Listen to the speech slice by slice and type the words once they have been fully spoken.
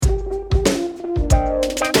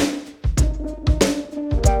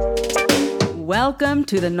Welcome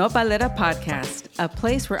to the Nopalera podcast, a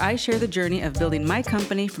place where I share the journey of building my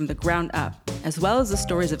company from the ground up, as well as the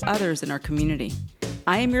stories of others in our community.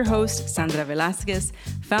 I am your host, Sandra Velasquez,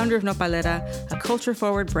 founder of Nopalera, a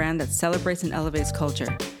culture-forward brand that celebrates and elevates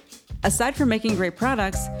culture. Aside from making great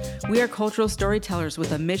products, we are cultural storytellers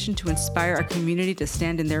with a mission to inspire our community to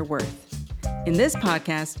stand in their worth. In this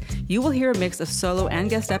podcast, you will hear a mix of solo and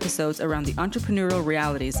guest episodes around the entrepreneurial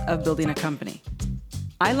realities of building a company.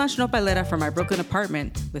 I launched Nopalera from my Brooklyn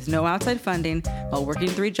apartment with no outside funding while working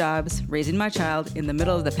 3 jobs, raising my child in the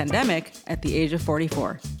middle of the pandemic at the age of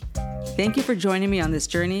 44. Thank you for joining me on this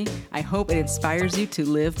journey. I hope it inspires you to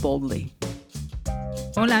live boldly.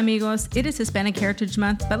 Hola amigos, it is Hispanic Heritage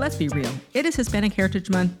Month, but let's be real. It is Hispanic Heritage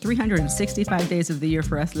Month, 365 days of the year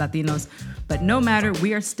for us Latinos, but no matter,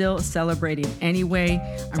 we are still celebrating anyway.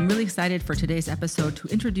 I'm really excited for today's episode to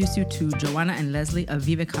introduce you to Joanna and Leslie of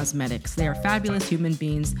Vive Cosmetics. They are fabulous human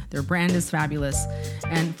beings. Their brand is fabulous.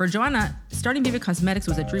 And for Joanna, starting Vive Cosmetics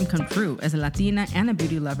was a dream come true. As a Latina and a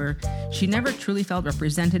beauty lover, she never truly felt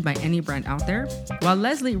represented by any brand out there, while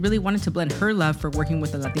Leslie really wanted to blend her love for working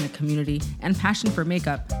with the Latina community and passion for makeup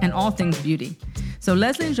and all things beauty. So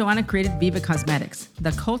Leslie and Joanna created Vive Cosmetics,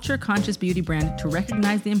 the culture-conscious beauty brand to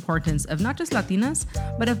recognize the importance of not just Latinas,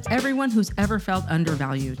 but of everyone who's ever felt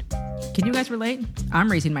undervalued. Can you guys relate?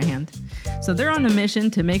 I'm raising my hand. So they're on a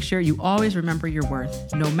mission to make sure you always remember your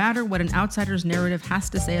worth. No matter what an outsider's narrative has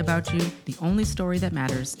to say about you, the only story that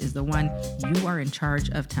matters is the one you are in charge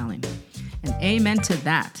of telling. And amen to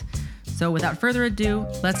that. So without further ado,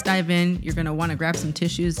 let's dive in. You're going to want to grab some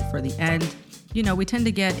tissues for the end. You know, we tend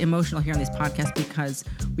to get emotional here on these podcasts because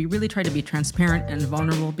we really try to be transparent and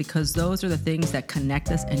vulnerable because those are the things that connect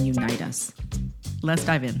us and unite us. Let's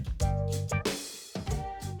dive in.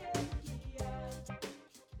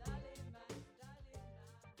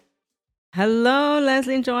 Hello,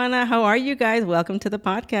 Leslie and Joanna. How are you guys? Welcome to the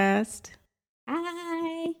podcast.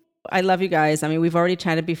 Hi. I love you guys. I mean, we've already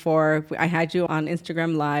chatted before. I had you on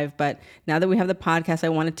Instagram Live, but now that we have the podcast, I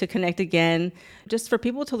wanted to connect again just for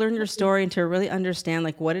people to learn your story and to really understand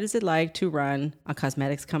like what is it like to run a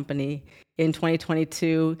cosmetics company in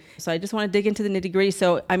 2022. So I just want to dig into the nitty gritty.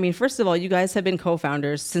 So, I mean, first of all, you guys have been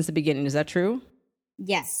co-founders since the beginning. Is that true?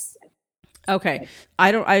 Yes. Okay.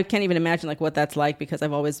 I can't even imagine like what that's like because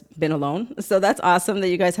I've always been alone. So that's awesome that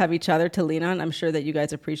you guys have each other to lean on. I'm sure that you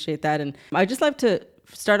guys appreciate that. And I just love to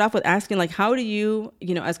start off with asking like, how do you,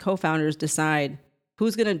 as co-founders decide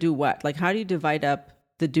who's going to do what? Like, how do you divide up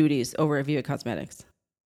the duties over at Vive Cosmetics?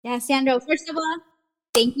 Yeah, Sandro, first of all,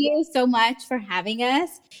 thank you so much for having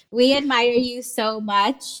us. We admire you so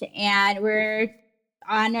much and we're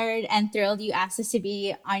honored and thrilled you asked us to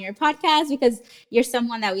be on your podcast because you're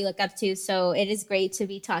someone that we look up to. So it is great to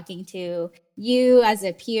be talking to you as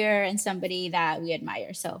a peer and somebody that we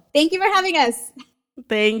admire. So thank you for having us.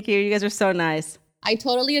 Thank you. You guys are so nice. I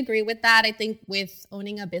totally agree with that. I think with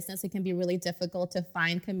owning a business, it can be really difficult to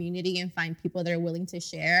find community and find people that are willing to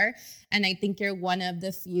share. And I think you're one of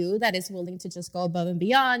the few that is willing to just go above and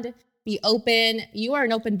beyond, be open. You are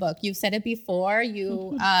an open book. You've said it before.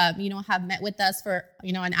 You, have met with us for,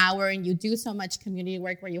 an hour and you do so much community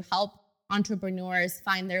work where you help entrepreneurs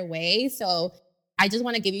find their way. So I just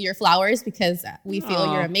want to give you your flowers because we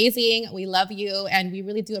feel you're amazing. We love you. And we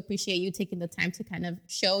really do appreciate you taking the time to kind of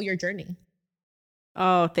show your journey.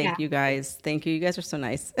 Oh, thank you guys. Thank you. You guys are so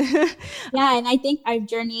nice. Yeah, and I think our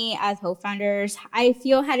journey as co-founders, I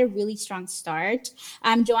feel had a really strong start.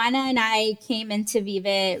 Joanna and I came into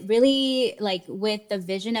Vive really like with the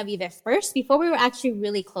vision of Vive first before we were actually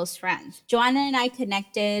really close friends. Joanna and I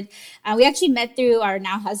connected. We actually met through our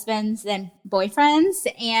now husbands and boyfriends.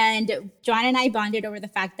 And Joanna and I bonded over the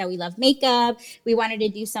fact that we love makeup. We wanted to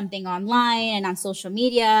do something online and on social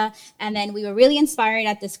media. And then we were really inspired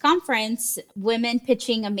at this conference, women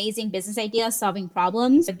pitching amazing business ideas, solving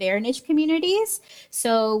problems with their niche communities.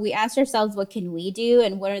 So we asked ourselves, what can we do?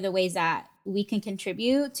 And what are the ways that we can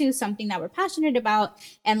contribute to something that we're passionate about?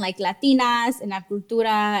 And like Latinas and la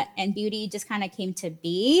cultura and beauty just kind of came to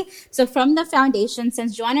be. So from the foundation,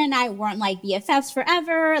 since Joanna and I weren't like BFFs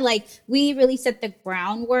forever, like we really set the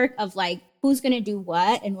groundwork of like, who's going to do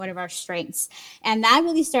what and what are our strengths. And that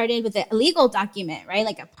really started with a legal document, right?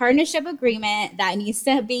 Like a partnership agreement that needs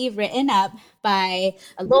to be written up by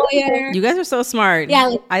a lawyer. You guys are so smart.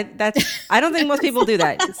 Yeah. I don't think most people do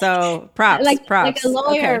that. So props. Like a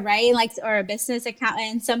lawyer, okay. Right? Like, or a business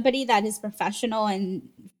accountant, somebody that is professional and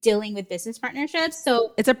dealing with business partnerships.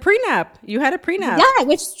 So it's a prenup. You had a prenup. Yeah,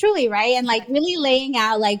 which is truly, right? And like really laying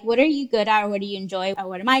out like, what are you good at? Or what do you enjoy? Or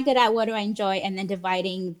what am I good at? What do I enjoy? And then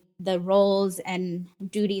dividing the roles and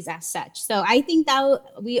duties as such. So I think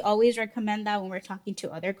that we always recommend that when we're talking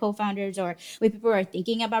to other co-founders or when people are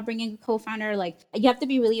thinking about bringing a co-founder, like you have to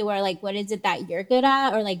be really aware, like what is it that you're good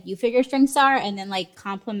at or like you figure your strengths are, and then like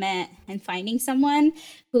complement and finding someone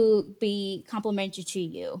who be complementary to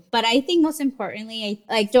you. But I think most importantly,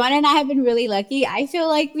 like Joanna and I have been really lucky. I feel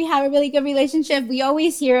like we have a really good relationship. We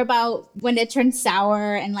always hear about when it turns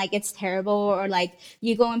sour and like it's terrible, or like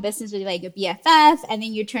you go in business with like a BFF and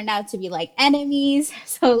then you turn out to be like enemies.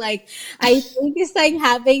 So like I think it's like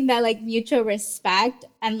having that like mutual respect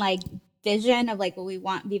and like vision of like what we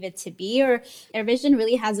want Vive to be, or our vision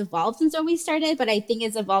really has evolved since when we started, but I think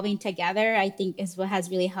it's evolving together. I think is what has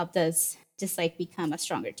really helped us just like become a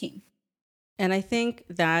stronger team. And I think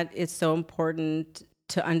that it's so important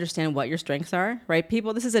to understand what your strengths are, right?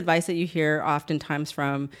 People, this is advice that you hear oftentimes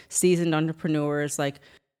from seasoned entrepreneurs, like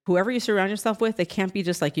whoever you surround yourself with, they can't be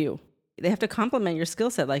just like you. They have to complement your skill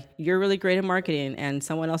set. Like you're really great at marketing and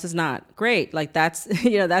someone else is not. Great. Like that's,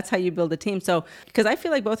 that's how you build a team. So, because I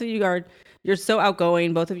feel like both of you you're so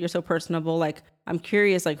outgoing. Both of you are so personable. Like I'm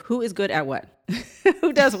curious, like who is good at what?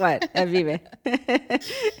 Who does what at Vive?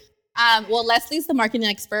 Well, Leslie's the marketing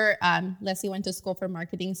expert. Leslie went to school for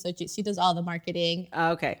marketing, so she does all the marketing.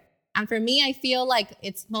 Okay. And for me, I feel like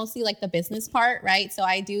it's mostly like the business part, right? So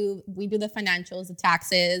we do the financials, the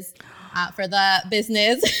taxes for the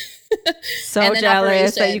business. So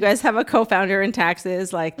jealous that you guys have a co-founder in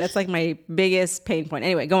taxes. Like that's like my biggest pain point.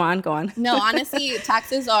 Anyway, go on. No, honestly,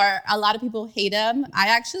 taxes are, a lot of people hate them. I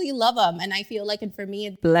actually love them. And I feel like, and for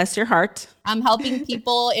me, bless your heart, I'm helping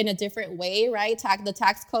people in a different way, right? The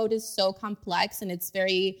tax code is so complex and it's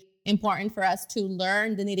very important for us to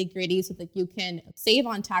learn the nitty gritty so that you can save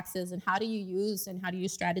on taxes and how do you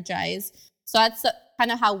strategize. So that's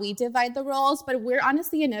kind of how we divide the roles, but we're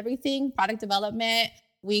honestly in everything, product development.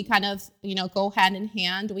 We kind of, go hand in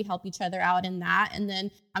hand. We help each other out in that. And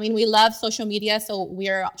then, we love social media. So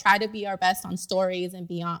we're try to be our best on stories and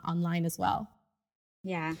be online as well.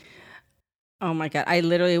 Yeah. Oh my God.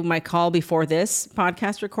 My call before this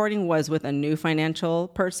podcast recording was with a new financial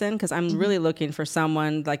person because I'm really looking for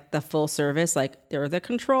someone like the full service, like they're the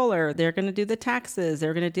controller, they're going to do the taxes,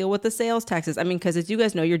 they're going to deal with the sales taxes. Because as you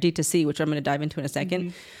guys know, you're D2C, which I'm going to dive into in a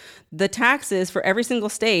second. The taxes for every single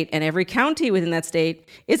state and every county within that state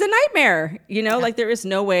is a nightmare. Like there is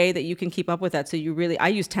no way that you can keep up with that. So I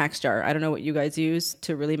use TaxJar. I don't know what you guys use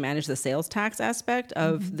to really manage the sales tax aspect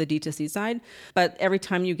of the D2C side. But every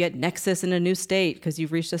time you get Nexus in a new state, because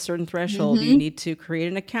you've reached a certain threshold, you need to create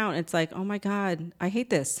an account. It's like, oh my God, I hate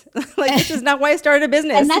this. Like, this is not why I started a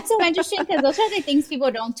business. And that's so interesting because those are the things people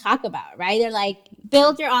don't talk about, right? They're like,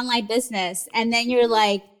 build your online business. And then you're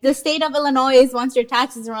like, the state of Illinois wants your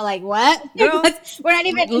taxes. And we're like, what? Girl, we're not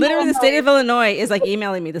even literally the state of Illinois is like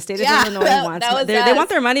emailing me. The state of Illinois wants they want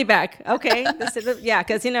their money back. Okay. Because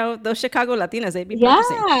those Chicago Latinas, they'd be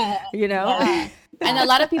purchasing. Yeah. And a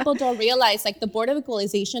lot of people don't realize, like the Board of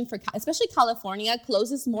Equalization for especially California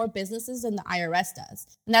closes more businesses than the IRS does.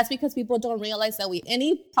 And that's because people don't realize that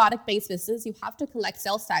any product-based business, you have to collect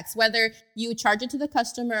sales tax, whether you charge it to the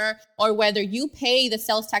customer or whether you pay the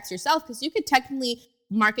sales tax yourself, because you could technically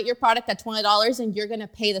market your product at $20 and you're going to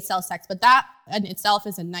pay the sales tax. But that in itself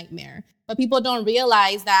is a nightmare. But people don't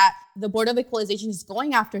realize that the Board of Equalization is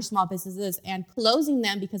going after small businesses and closing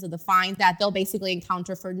them because of the fine that they'll basically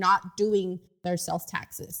encounter for not doing their sales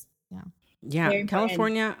taxes. Yeah.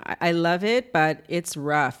 California, I love it, but it's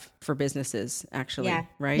rough for businesses, actually.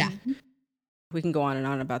 Right? Yeah. We can go on and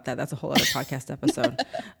on about that. That's a whole other podcast episode.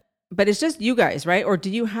 But it's just you guys, right? Or do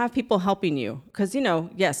you have people helping you? Because,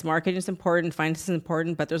 yes, marketing is important, finance is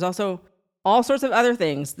important, but there's also all sorts of other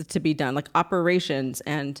things to be done, like operations.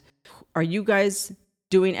 And are you guys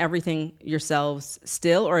doing everything yourselves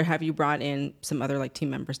still, or have you brought in some other like team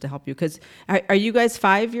members to help you? Because are you guys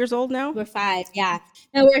 5 years old now? We're 5, yeah.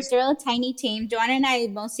 No, we're still a tiny team. Joanna and I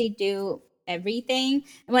mostly do everything.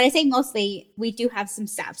 And when I say mostly, we do have some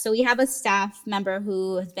staff. So we have a staff member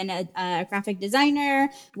who has been a graphic designer,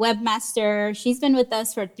 webmaster. She's been with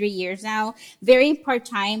us for 3 years now. Very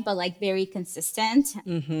part-time, but like very consistent.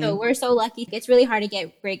 So we're so lucky. It's really hard to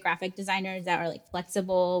get great graphic designers that are like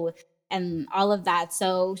flexible and all of that.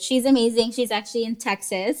 So she's amazing. She's actually in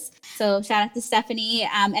Texas. So shout out to Stephanie.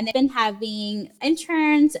 And they've been having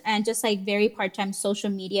interns and just like very part-time social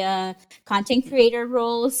media content creator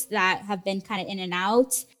roles that have been kind of in and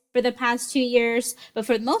out. for the past 2 years, but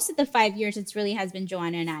for most of the 5 years, it's really has been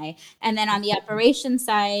Joanna and I. And then on the operations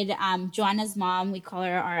side, Joanna's mom, we call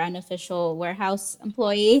her our unofficial warehouse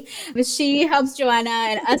employee, but she helps Joanna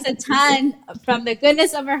and us a ton from the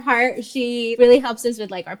goodness of her heart. She really helps us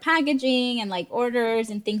with like our packaging and like orders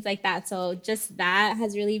and things like that. So just that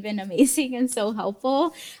has really been amazing and so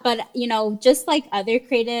helpful. But, you know, just like other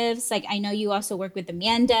creatives, like I know you also work with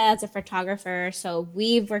Amanda as a photographer. So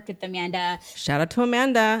we've worked with Amanda. Shout out to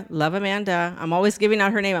Amanda. Love Amanda. I'm always giving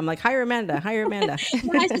out her name. I'm like, hire Amanda, hire Amanda. Yeah,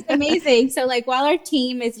 it's just amazing. So like while our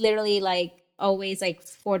team is literally like always like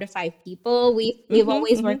 4 to 5 people, we've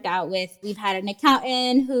always worked out with, we've had an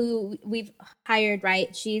accountant who we've hired,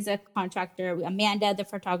 right? She's a contractor. Amanda, the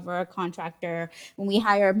photographer, a contractor. When we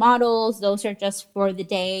hire models, those are just for the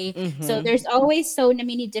day. So there's always so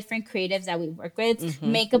many different creatives that we work with,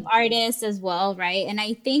 makeup artists as well, right? And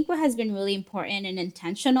I think what has been really important and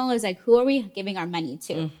intentional is like, who are we giving our money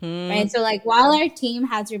to, right? So like while our team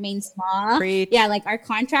has remained small, yeah, like our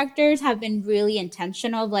contractors have been really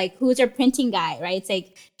intentional of like, who's our printing guy, right? It's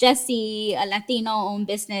like Jesse, a Latino-owned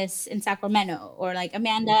business in Sacramento, or like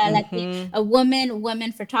Amanda, a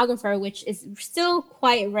woman photographer, which is still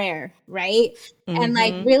quite rare, right? And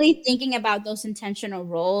like really thinking about those intentional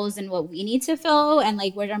roles and what we need to fill and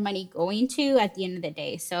like where's our money going to at the end of the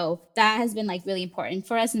day. So that has been like really important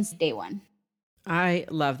for us since day one. I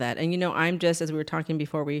love that. And, you know, I'm just, as we were talking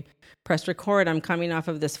before we pressed record, I'm coming off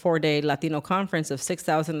of this 4-day Latino conference of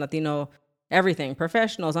 6,000 Latino everything,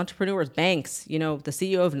 professionals, entrepreneurs, banks, you know, the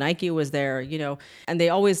CEO of Nike was there, you know, and they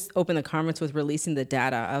always open the conference with releasing the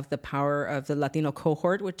data of the power of the Latino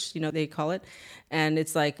cohort, which, you know, they call it. And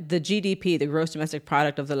it's like the GDP, the gross domestic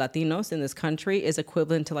product of the Latinos in this country is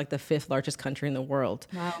equivalent to like the 5th largest country in the world.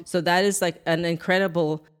 Wow. So that is like an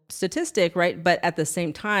incredible statistic, right? But at the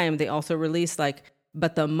same time, they also release like,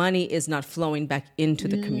 but the money is not flowing back into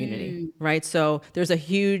the community, right? So there's a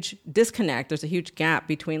huge disconnect. There's a huge gap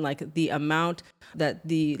between like the amount that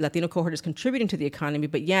the Latino cohort is contributing to the economy,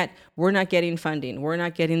 but yet we're not getting funding. We're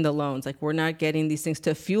not getting the loans. Like we're not getting these things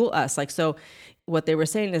to fuel us. Like, so what they were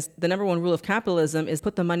saying is the number one rule of capitalism is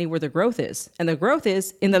put the money where the growth is. And the growth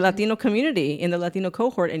is in the Latino community, in the Latino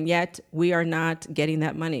cohort. And yet we are not getting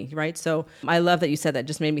that money, right? So I love that you said that.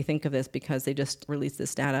 Just made me think of this because they just released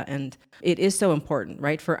this data. And it is so important,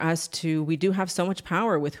 right? For us to, we do have so much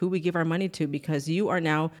power with who we give our money to, because you are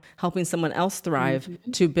now helping someone else thrive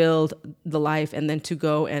to build the life and then to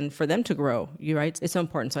go and for them to grow, you right? It's so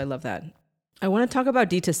important. So I love that. I want to talk about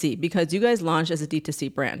D2C because you guys launched as a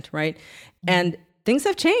D2C brand, right? And things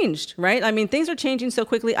have changed, right? I mean, things are changing so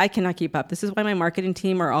quickly, I cannot keep up. This is why my marketing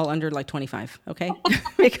team are all under like 25, okay?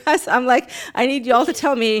 Because I'm like, I need y'all to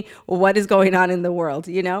tell me what is going on in the world,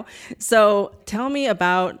 you know? So tell me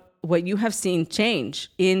about what you have seen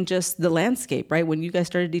change in just the landscape, right? When you guys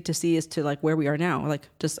started D2C as to like where we are now. Like,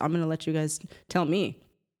 just, I'm going to let you guys tell me.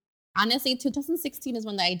 Honestly, 2016 is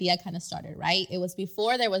when the idea kind of started, right? It was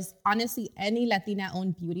before there was honestly any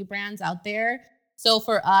Latina-owned beauty brands out there. So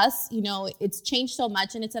for us, you know, it's changed so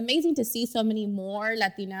much, and it's amazing to see so many more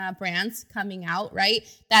Latina brands coming out, right?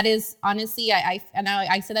 That is honestly, I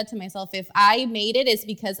said that to myself, if I made it, it's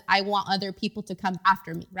because I want other people to come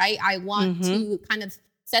after me, right? I want to kind of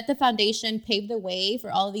set the foundation, pave the way for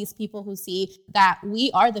all of these people who see that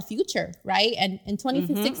we are the future, right? And in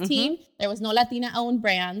 2016, there was no Latina-owned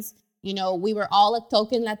brands. You know, we were all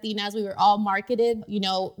token Latinas. We were all marketed, you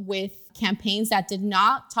know, with campaigns that did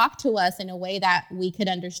not talk to us in a way that we could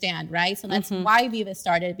understand, right? So that's why Vive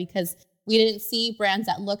started, because we didn't see brands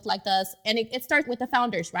that looked like us. And it starts with the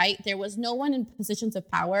founders, right? There was no one in positions of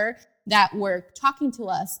power that were talking to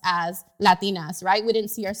us as Latinas, right? We didn't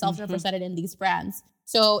see ourselves represented in these brands.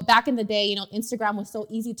 So back in the day, you know, Instagram was so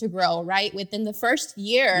easy to grow, right? Within the first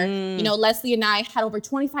year, you know, Leslie and I had over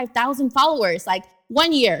 25,000 followers, like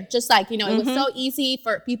 1 year, just like, you know, it was so easy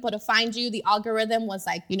for people to find you. The algorithm was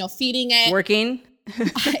like, you know, feeding it. Working.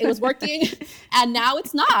 It was working. And now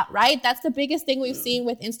it's not, right? That's the biggest thing we've seen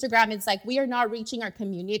with Instagram. It's like we are not reaching our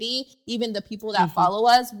community, even the people that follow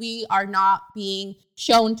us. We are not being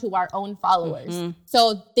shown to our own followers.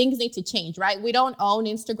 So things need to change, right? We don't own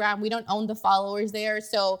Instagram. We don't own the followers there.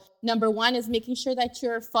 So number one is making sure that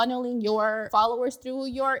you're funneling your followers through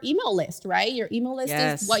your email list, right? Your email list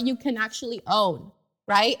is what you can actually own,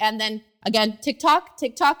 right? And then again, TikTok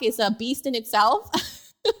is a beast in itself.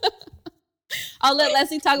 I'll let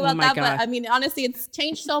Leslie talk about that. God. But I mean, honestly, it's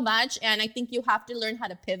changed so much. And I think you have to learn how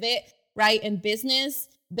to pivot, right? In business,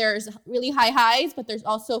 there's really high highs, but there's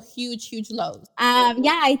also huge lows.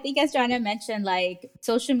 Yeah, I think as Joanna mentioned, like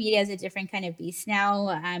social media is a different kind of beast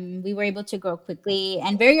now. We were able to grow quickly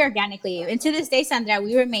and very organically. And to this day, Sandra,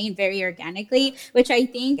 we remain very organically, which I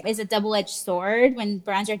think is a double-edged sword when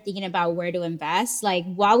brands are thinking about where to invest. Like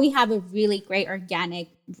while we have a really great organic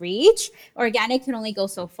reach, organic can only go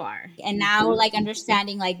so far. And now like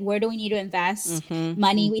understanding like where do we need to invest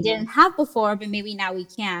money we didn't have before, but maybe now we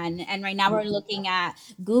can. And right now we're looking at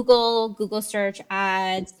Google search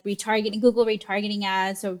ads, Google retargeting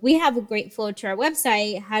ads. So we have a great flow to our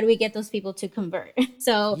website. How do we get those people to convert?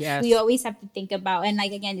 So we always have to think about, and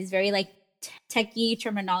like again, it's very like techie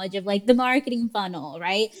terminology of like the marketing funnel,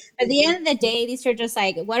 right? But at the end of the day, these are just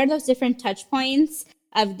like, what are those different touch points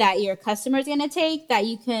of that your customer is going to take that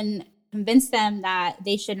you can convince them that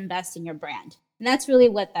they should invest in your brand? And that's really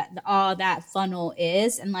what all that funnel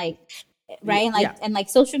is. And like, right. And like, and like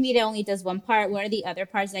social media only does one part. What are the other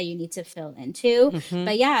parts that you need to fill into?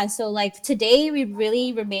 But yeah, so like today we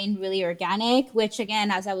really remain really organic, which again,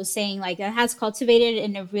 as I was saying, like it has cultivated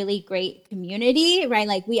in a really great community, right?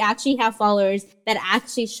 Like we actually have followers that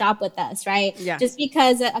actually shop with us, right? Just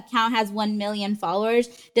because an account has 1 million followers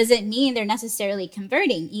doesn't mean they're necessarily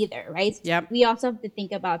converting either, right? We also have to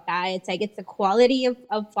think about that. It's like, it's the quality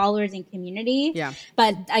of followers and community.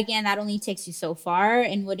 But again, that only takes you so far.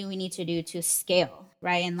 And what do we need to do to scale,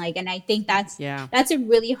 right? And like, and I think that's a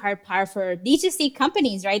really hard part for D2C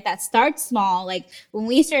companies, right? That start small. Like when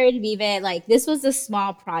we started Vive, like this was a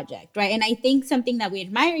small project, right? And I think something that we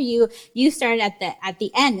admire you started at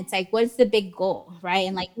the end. It's like, what's the big goal, right?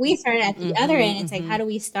 And like we started at the other end. It's like, how do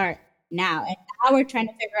we start now? And now we're trying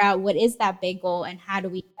to figure out what is that big goal and how do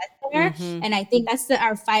we get there? And I think that's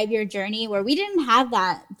our 5-year journey where we didn't have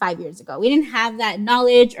that 5 years ago. We didn't have that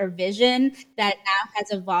knowledge or vision that now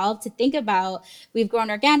has evolved to think about. We've grown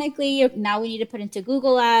organically. Now we need to put into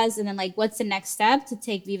Google ads. And then like, what's the next step to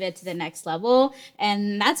take Vive to the next level?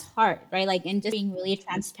 And that's hard, right? Like, and just being really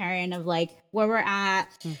transparent of like where we're at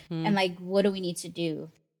and like, what do we need to do,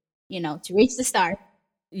 to reach the start?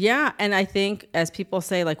 Yeah. And I think as people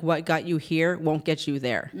say, like what got you here won't get you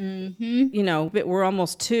there. But we're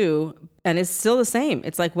almost 2 and it's still the same.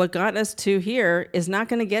 It's like what got us to here is not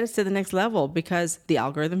going to get us to the next level because the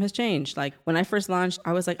algorithm has changed. Like when I first launched,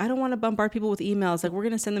 I was like, I don't want to bombard people with emails. Like we're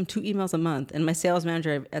going to send them 2 emails a month. And my sales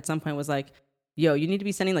manager at some point was like, yo, you need to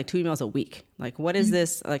be sending like 2 emails a week. Like, what is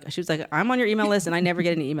this? Like, she was like, I'm on your email list and I never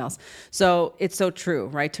get any emails. So it's so true,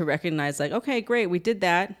 right? To recognize like, okay, great. We did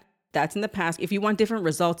that. That's in the past. If you want different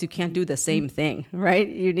results, you can't do the same thing, right?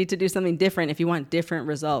 You need to do something different if you want different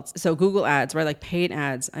results. So Google ads, right? Like paid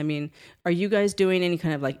ads. I mean, are you guys doing any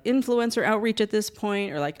kind of like influencer outreach at this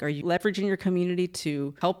point? Or like, are you leveraging your community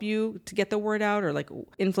to help you to get the word out? Or like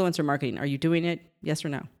influencer marketing, are you doing it? Yes or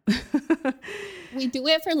no? We do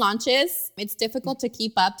it for launches. It's difficult to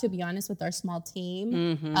keep up, to be honest, with our small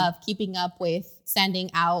team of keeping up with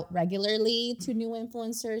sending out regularly to new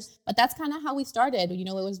influencers. But that's kind of how we started.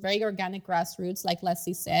 It was very organic grassroots. Like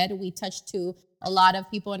Leslie said, we touched to a lot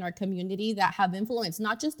of people in our community that have influence,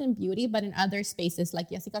 not just in beauty, but in other spaces like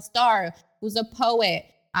Jessica Starr, who's a poet,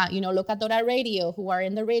 Locadora Radio, who are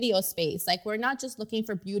in the radio space. Like we're not just looking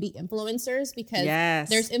for beauty influencers because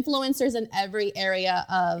there's influencers in every area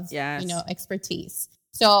of, expertise.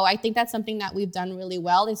 So I think that's something that we've done really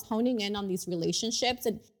well is honing in on these relationships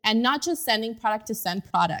and not just sending product to send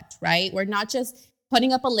product, right? We're not just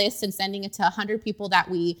putting up a list and sending it to 100 people that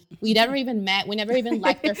we never even met. We never even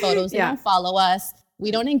liked their photos. They don't follow us. We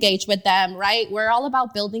don't engage with them, right? We're all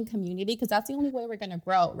about building community because that's the only way we're going to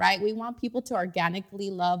grow, right? We want people to organically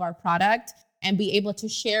love our product and be able to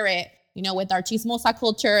share it, with our chismosa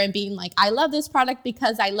culture and being like, I love this product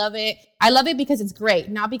because I love it. I love it because it's great,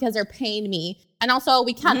 not because they're paying me. And also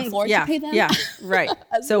we can't afford to pay them. Yeah, right.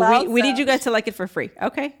 So we need you guys to like it for free.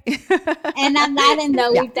 Okay. And on that end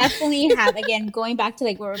though, we definitely have, again, going back to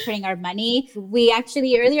like where we're putting our money, we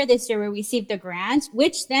actually earlier this year we received a grant,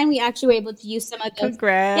 which then we actually were able to use some of those.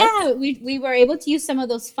 Congrats. Yeah, we were able to use some of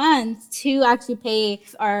those funds to actually pay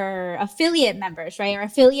our affiliate members, right? Our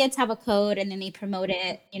affiliates have a code and then they promote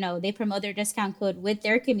it, they promote their discount code with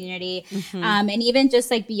their community. And even just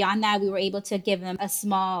like beyond that, we were able to give them a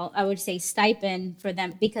small, I would say, stipend for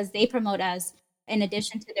them because they promote us. In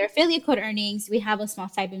addition to their affiliate code earnings, we have a small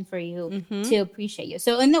stipend for you to appreciate you.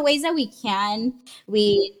 So in the ways that we can,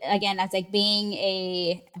 we, again, as like being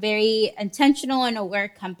a very intentional and aware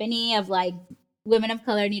company of like women of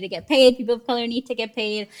color need to get paid, people of color need to get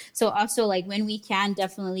paid. So also like when we can,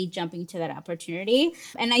 definitely jumping to that opportunity.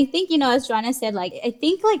 And I think, as Joanna said, like I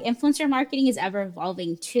think like influencer marketing is ever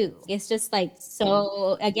evolving too. It's just like,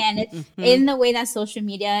 so again, it's in the way that social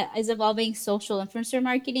media is evolving, social influencer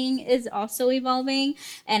marketing is also evolving.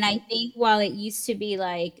 And I think while it used to be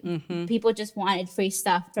like people just wanted free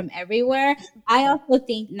stuff from everywhere, I also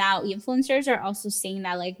think now influencers are also saying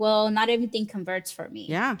that like, well, not everything converts for me.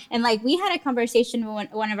 Yeah. And like we had a conversation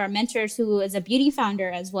with one of our mentors who is a beauty founder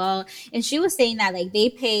as well. And she was saying that like they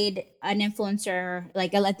paid an influencer,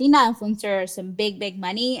 like a Latina influencer, some big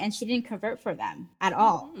money, and she didn't convert for them at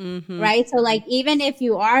all. Right. So like even if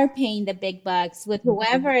you are paying the big bucks with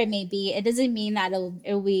whoever it may be, it doesn't mean that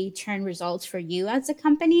it'll return results for you as a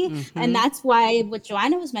company. And that's why what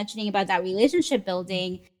Joanna was mentioning about that relationship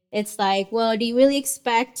building, it's like, well, do you really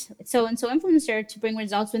expect so-and-so influencer to bring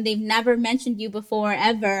results when they've never mentioned you before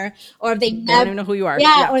ever, or they don't even know who you are?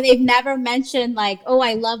 Yeah, or they've never mentioned like, oh,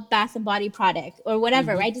 I love Bath and Body product or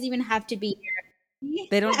whatever, right? It doesn't even have to be your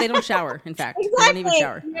They don't shower, in fact. Exactly. They don't even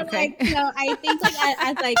shower. You're Okay. like, I think like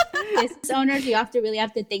as like business owners, you really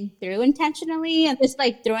have to think through intentionally, and just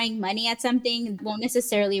like throwing money at something won't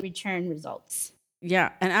necessarily return results.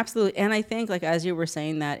 Yeah, and absolutely. And I think like, as you were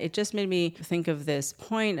saying that, it just made me think of this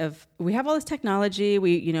point of, we have all this technology.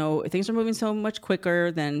 Things are moving so much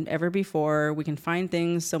quicker than ever before. We can find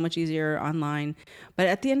things so much easier online. But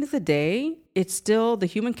at the end of the day, it's still the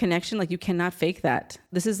human connection. Like you cannot fake that.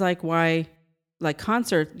 This is like why like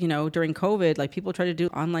concert, during COVID, like people try to do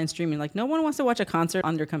online streaming. Like no one wants to watch a concert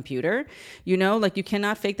on their computer, like you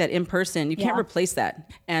cannot fake that in person. You can't replace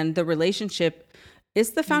that. And the relationship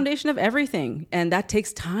is the foundation of everything. And that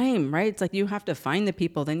takes time, right? It's like you have to find the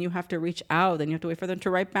people, then you have to reach out, then you have to wait for them to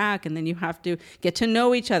write back, and then you have to get to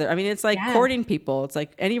know each other. I mean, it's like courting people. It's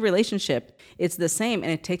like any relationship, it's the same,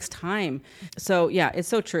 and it takes time. So yeah, it's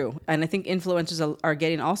so true. And I think influencers are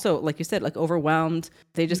getting also, like you said, like overwhelmed.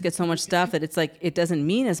 They just get so much stuff that it's like, it doesn't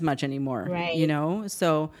mean as much anymore, right.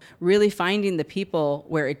 So really finding the people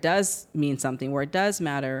where it does mean something, where it does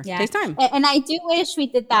matter, takes time. And I do wish we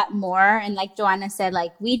did that more. And like Joanna said,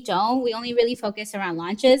 like we only really focus around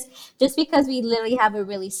launches, just because we literally have a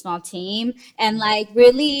really small team, and like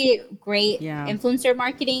really great influencer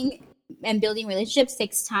marketing and building relationships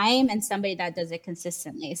takes time, and somebody that does it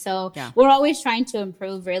consistently. So we're always trying to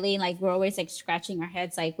improve, really. Like we're always like scratching our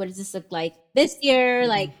heads, like what does this look like this year?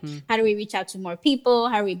 Like how do we reach out to more people?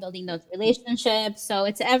 How are we building those relationships? So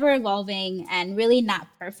it's ever evolving and really not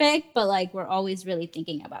perfect, but like we're always really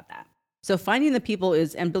thinking about that. So finding the people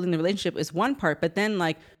and building the relationship is one part, but then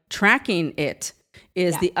like tracking it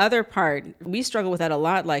is the other part. We struggle with that a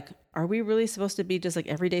lot. Like, are we really supposed to be just like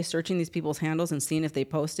every day searching these people's handles and seeing if they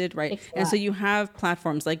posted, right? And so you have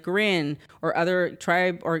platforms like Grin or other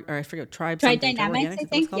Tribe, or I forget, Tribe Dynamics, I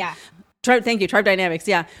think. Yeah. Thank you. Tribe Dynamics.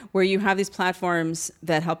 Yeah. Where you have these platforms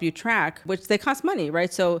that help you track, which they cost money,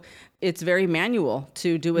 right? So it's very manual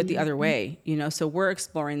to do it the other way, so we're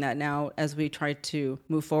exploring that now as we try to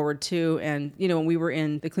move forward too. And, when we were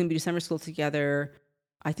in the Clean Beauty Summer School together,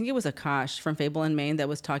 I think it was Akash from Fable and Maine that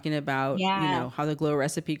was talking about, how the Glow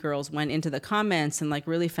Recipe girls went into the comments and like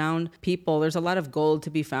really found people. There's a lot of gold to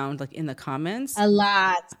be found like in the comments. A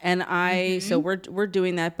lot. And so we're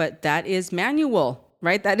doing that, but that is manual.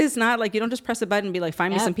 Right? That is not like, you don't just press a button and be like,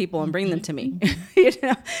 find me some people and bring them to me.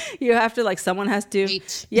 You have to like, someone has to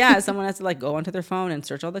like go onto their phone and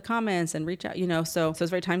search all the comments and reach out, so it's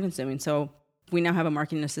very time consuming. So we now have a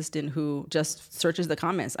marketing assistant who just searches the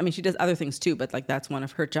comments. I mean, she does other things too, but like that's one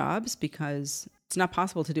of her jobs, because it's not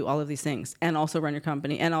possible to do all of these things and also run your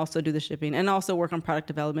company and also do the shipping and also work on product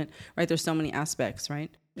development, right? There's so many aspects, right?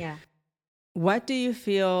 Yeah. What do you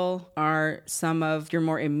feel are some of your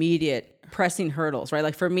more immediate pressing hurdles, right?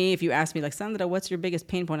 Like for me, if you ask me like, Sandra, what's your biggest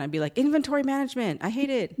pain point? I'd be like, inventory management. I hate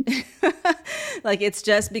it. Like, it's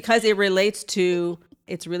just because it relates to,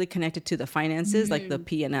 it's really connected to the finances, like the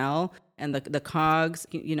P&L and the COGS,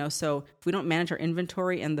 so if we don't manage our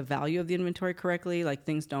inventory and the value of the inventory correctly, like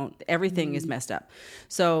everything is messed up.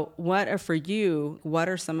 So what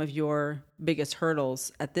are some of your biggest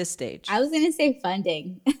hurdles at this stage? I was going to say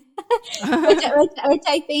funding. which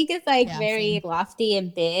I think is like very lofty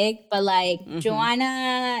and big, but like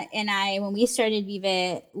Joanna and I, when we started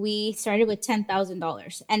Vive, we started with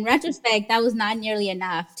 $10,000. In retrospect, that was not nearly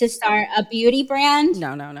enough to start a beauty brand.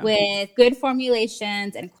 No. With good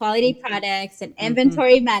formulations and quality products and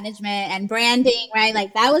inventory management and branding, right?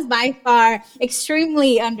 Like that was by far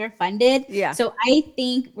extremely underfunded. Yeah. So I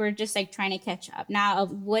think we're just like trying to catch up now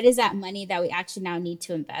of what is that money that we actually now need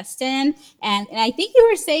to invest in. And I think you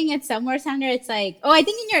were saying it it somewhere, Sandra. It's like, oh, I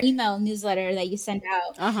think in your email newsletter that you sent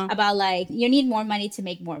out about like, you need more money to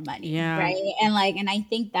make more money. Right. And I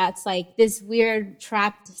think that's like this weird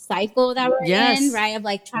trapped cycle that we're in, right? Of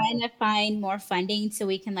like trying to find more funding so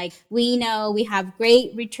we can like, we know we have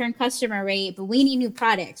great return customer rate, but we need new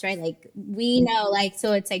products, right? Like we know like,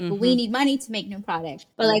 so it's like, but we need money to make new products,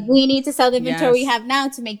 but like we need to sell the inventory we have now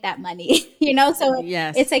to make that money, you know? So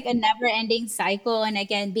it's like a never ending cycle. And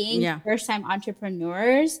again, being first time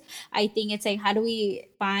entrepreneurs, I think it's like, how do we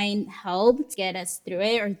find help to get us through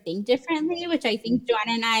it or think differently? Which I think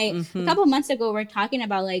Joanna and I, a couple months ago, we're talking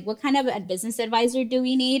about like, what kind of a business advisor do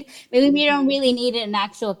we need? Maybe we don't really need an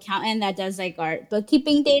actual accountant that does like our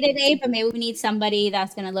bookkeeping day to day, but maybe we need somebody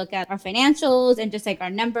that's going to look at our financials and just like our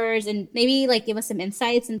numbers and maybe like give us some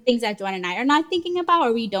insights and things that Joanna and I are not thinking about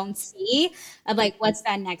or we don't see of like, what's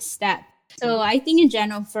that next step? So I think in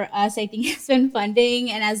general for us, I think it's been funding.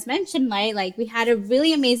 And as mentioned, like we had a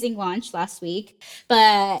really amazing launch last week,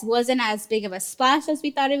 but it wasn't as big of a splash as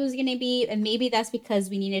we thought it was going to be. And maybe that's because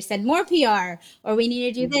we need to send more PR or we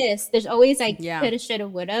need to do this. There's always like coulda, shoulda,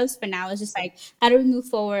 wouldas. But now it's just like, how do we move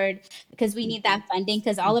forward? Because we need that funding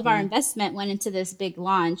because all of our investment went into this big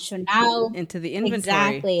launch. So now into the inventory.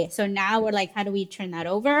 Exactly. So now we're like, how do we turn that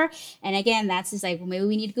over? And again, that's just like, well, maybe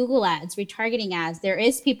we need Google ads, retargeting ads. There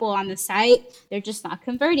is people on the site. They're just not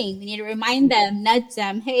converting. We need to remind them, nudge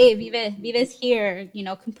them, hey, Vive's here, you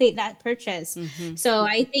know, complete that purchase. So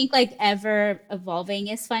I think like ever evolving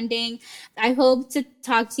is funding. I hope to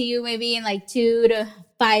talk to you maybe in like 2 to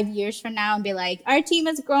 5 years from now and be like, our team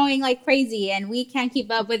is growing like crazy and we can't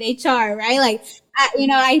keep up with HR, right? Like,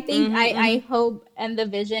 I think I hope and the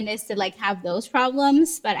vision is to like have those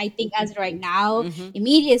problems. But I think as of right now,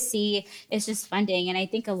 immediacy is just funding. And I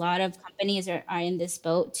think a lot of companies are in this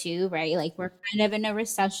boat too, right? Like we're kind of in a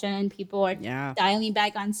recession. People are dialing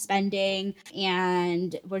back on spending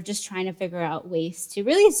and we're just trying to figure out ways to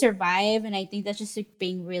really survive. And I think that's just like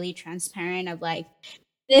being really transparent of like,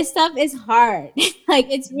 this stuff is hard. Like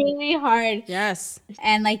it's really hard. Yes.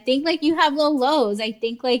 And I think like you have low lows. I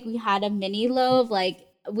think like we had a mini low of like,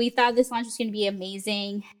 we thought this launch was going to be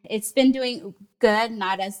amazing. It's been doing good,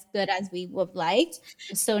 not as good as we would like.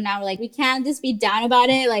 So now we're like, we can't just be down about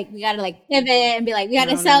it. Like we got to like pivot and be like, we got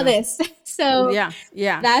to sell this. So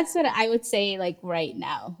that's what I would say like right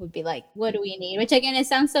now would be like, what do we need? Which again, it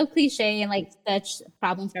sounds so cliche and like such a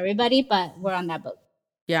problem for everybody, but we're on that boat.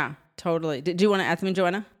 Yeah. Totally. Do you want to add something,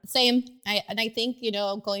 Joanna? Same. I think,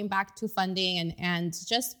 going back to funding and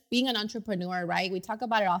just being an entrepreneur, right? We talk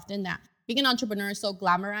about it often that being an entrepreneur is so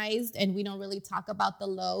glamorized and we don't really talk about the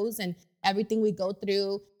lows and everything we go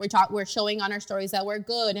through. We're showing on our stories that we're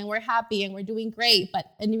good and we're happy and we're doing great. But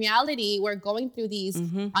in reality, we're going through these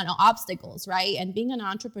obstacles, right? And being an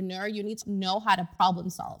entrepreneur, you need to know how to problem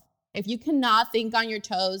solve. If you cannot think on your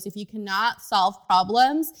toes, if you cannot solve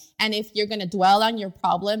problems, and if you're going to dwell on your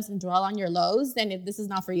problems and dwell on your lows, then this is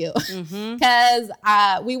not for you. Because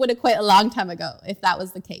we would have quit a long time ago if that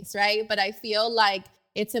was the case, right? But I feel like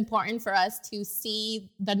it's important for us to see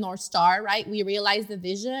the North Star, right? We realize the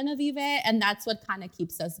vision of Vive, and that's what kind of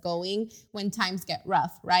keeps us going when times get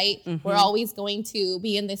rough, right? We're always going to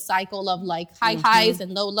be in this cycle of like high highs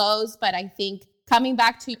and low lows, but I think coming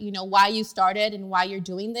back to, why you started and why you're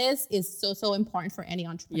doing this is so important for any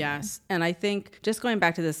entrepreneur. Yes. And I think just going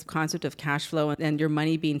back to this concept of cash flow and your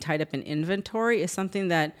money being tied up in inventory is something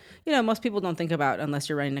that, most people don't think about unless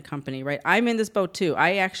you're running a company, right? I'm in this boat too.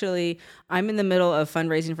 I'm in the middle of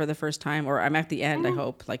fundraising for the first time, or I'm at the end, I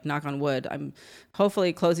hope, like knock on wood. I'm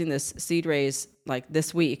hopefully closing this seed raise like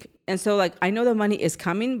this week. And so like, I know the money is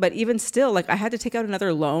coming, but even still, like I had to take out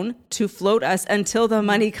another loan to float us until the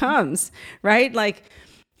money comes, right? Like,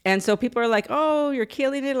 and so people are like, oh, you're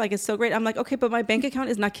killing it. Like, it's so great. I'm like, okay, but my bank account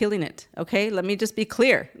is not killing it. Okay. Let me just be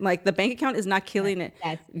clear. Like the bank account is not killing it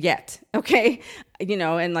yet. Okay.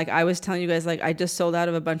 And like I was telling you guys, like I just sold out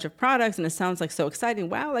of a bunch of products and it sounds like so exciting.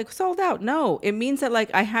 Wow. Like sold out. No, it means that like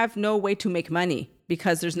I have no way to make money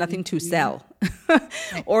because there's nothing to sell.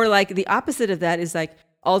 Or like the opposite of that is like,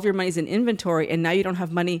 all of your money's in inventory and now you don't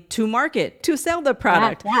have money to market, to sell the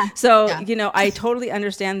product. So, I totally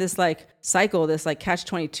understand this like cycle, this like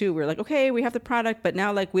catch-22. We're like, okay, we have the product, but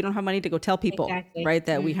now like we don't have money to go tell people, right,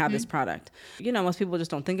 that we have this product. Most people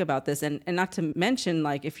just don't think about this. And not to mention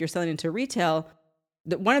like if you're selling into retail,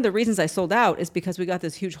 one of the reasons I sold out is because we got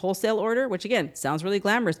this huge wholesale order, which again, sounds really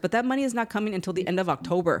glamorous, but that money is not coming until the end of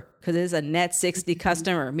October because it is a net 60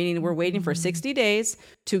 customer, meaning we're waiting for 60 days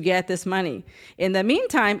to get this money. In the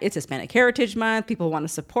meantime, it's Hispanic Heritage Month. People want to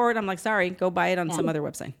support. I'm like, sorry, go buy it on some other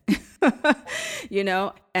website. you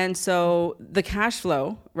know? And so the cash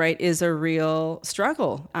flow, right, is a real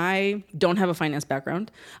struggle. I don't have a finance background.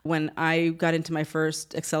 When I got into my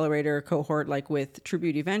first accelerator cohort, like with True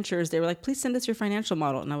Beauty Ventures, they were like, please send us your financial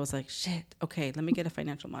model. And I was like, shit, okay, let me get a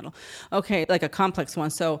financial model. Okay, like a complex one.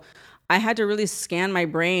 So I had to really scan my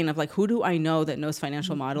brain of like, who do I know that knows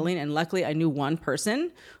financial modeling? And luckily I knew one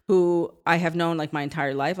person who I have known like my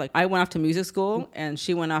entire life. Like I went off to music school and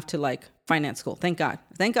she went off to like finance school. Thank God.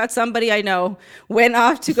 Thank God somebody I know went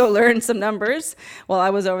off to go learn some numbers while I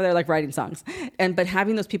was over there like writing songs. But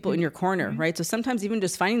having those people in your corner, right? So sometimes even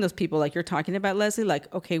just finding those people like you're talking about, Leslie,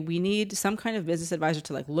 like, okay, we need some kind of business advisor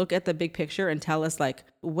to like look at the big picture and tell us like,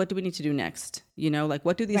 what do we need to do next? You know, like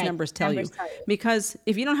what do these numbers tell you? Because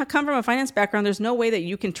if you don't come from a finance background, there's no way that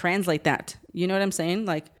you can translate that. You know what I'm saying?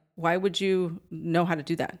 Like, why would you know how to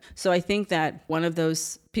do that? So I think that one of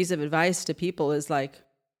those pieces of advice to people is like,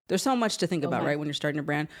 there's so much to think about, right, when you're starting a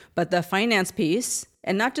brand. But the finance piece,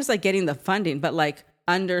 and not just like getting the funding, but like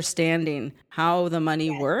understanding how the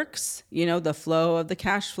money works, you know, the flow of the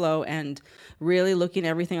cash flow, and really looking at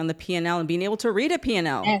everything on the P&L and being able to read a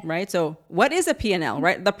P&L, right? So what is a P&L,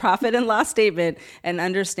 right? The profit and loss statement, and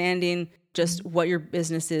understanding just what your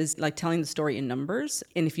business is, like telling the story in numbers.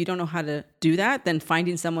 And if you don't know how to do that, then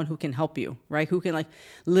finding someone who can help you, right? Who can like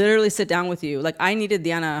literally sit down with you. Like I needed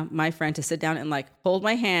Diana, my friend, to sit down and like hold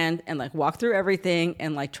my hand and like walk through everything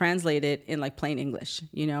and like translate it in like plain English,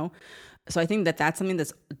 you know? So I think that that's something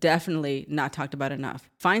that's definitely not talked about enough.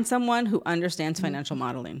 Find someone who understands financial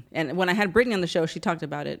modeling. And when I had Brittany on the show, she talked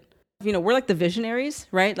about it. You know, we're like the visionaries,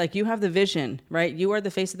 right? Like you have the vision, right? You are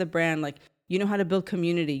the face of the brand. Like you know how to build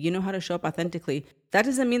community. You know how to show up authentically. That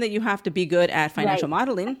doesn't mean that you have to be good at financial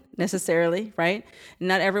modeling necessarily, right?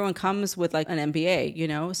 Not everyone comes with like an MBA, you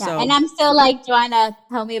know? So, and I'm still like, Joanna,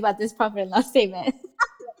 tell me about this profit and loss statement.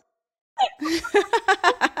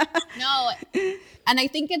 No. And I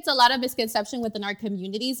think it's a lot of misconception within our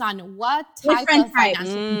communities on what type of financial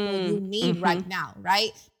people you need right now,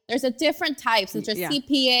 right? There's a different types. There's a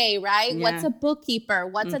CPA, right? What's a bookkeeper?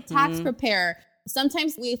 What's a tax preparer?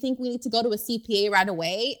 Sometimes we think we need to go to a CPA right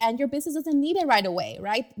away, and your business doesn't need it right away,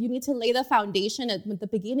 right? You need to lay the foundation at the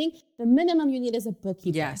beginning. The minimum you need is a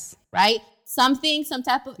bookkeeper, right? Some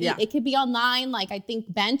type of, it could be online. Like I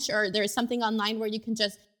think Bench, or there's something online where you can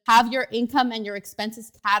just have your income and your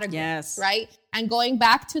expenses categorized, right? And going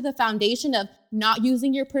back to the foundation of not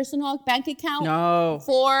using your personal bank account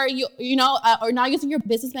for you know, or not using your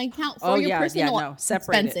business bank account for your personal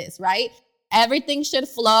expenses, right? Everything should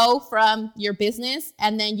flow from your business,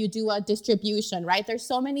 and then you do a distribution, right? There's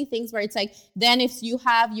so many things where it's like, then if you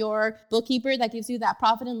have your bookkeeper that gives you that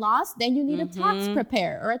profit and loss, then you need a tax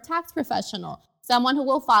preparer or a tax professional, someone who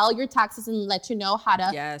will file your taxes and let you know how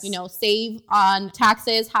to, you know, save on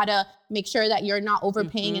taxes, how to make sure that you're not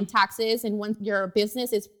overpaying in taxes. And when your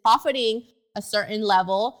business is profiting a certain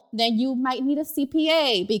level, then you might need a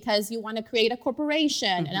CPA because you want to create a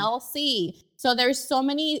corporation, an LLC. So there's so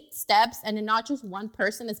many steps, and then not just one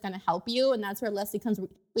person is going to help you. And that's where Leslie comes.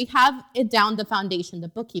 We have it down, the foundation, the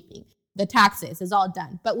bookkeeping, the taxes is all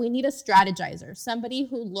done. But we need a strategizer, somebody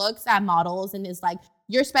who looks at models and is like,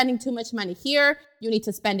 you're spending too much money here. You need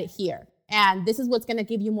to spend it here. And this is what's going to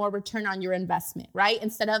give you more return on your investment, right?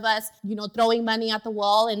 Instead of us, you know, throwing money at the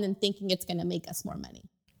wall and then thinking it's going to make us more money.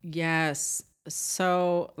 Yes.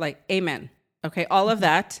 So like, amen. Okay, all of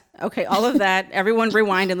that. Everyone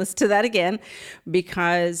rewind and listen to that again,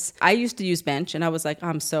 because I used to use Bench and I was like,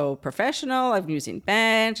 I'm so professional. I'm using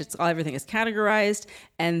Bench. Everything is categorized.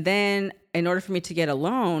 And then in order for me to get a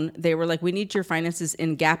loan, they were like, we need your finances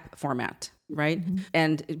in GAAP format. Right.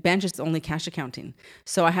 And Bench is only cash accounting.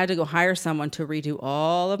 So I had to go hire someone to redo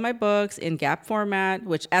all of my books in GAAP format,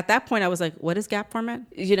 which at that point I was like, what is GAAP format?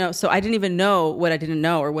 You know, so I didn't even know what I didn't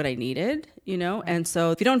know or what I needed, you know? And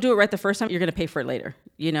so if you don't do it right the first time, you're going to pay for it later.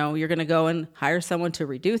 You know, you're going to go and hire someone to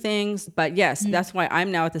redo things. But yes, that's why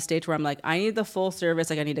I'm now at the stage where I'm like, I need the full service.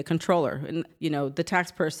 Like I need a controller and, you know, the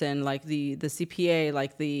tax person, like the CPA,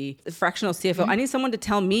 like the fractional CFO. I need someone to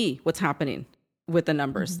tell me what's happening with the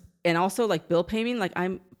numbers. And also like bill payment, like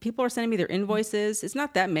people are sending me their invoices. It's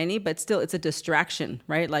not that many, but still it's a distraction,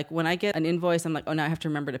 right? Like when I get an invoice, I'm like, oh, now I have to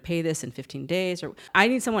remember to pay this in 15 days, or I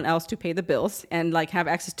need someone else to pay the bills and like have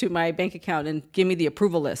access to my bank account and give me the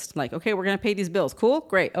approval list. Like, okay, we're going to pay these bills. Cool.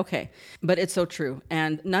 Great. Okay. But it's so true.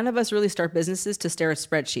 And none of us really start businesses to stare at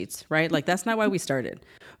spreadsheets, right? Like that's not why we started.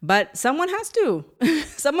 But someone has to.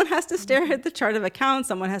 Someone has to stare at the chart of accounts.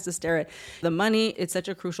 Someone has to stare at the money. It's such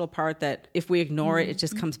a crucial part that if we ignore it, it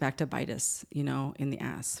just comes back to bite us, you know, in the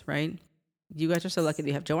ass, right? You guys are so lucky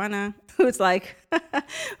to have Joanna, who's like,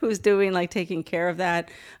 who's doing like taking care of that,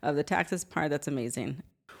 of the taxes part. That's amazing.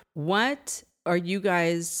 What are you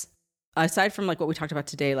guys, aside from like what we talked about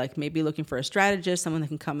today, like maybe looking for a strategist, someone that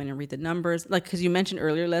can come in and read the numbers, like, because you mentioned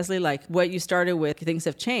earlier, Leslie, like what you started with, things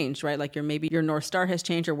have changed, right? Like maybe your North Star has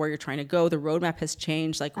changed, or where you're trying to go, the roadmap has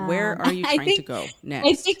changed. Like, where are you trying to go next?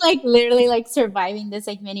 I think like literally like surviving this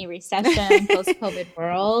like mini recession post-COVID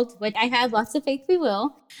world, which I have lots of faith we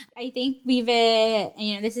will. I think Vive,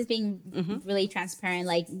 this is being really transparent.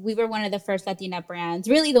 Like, we were one of the first Latina brands.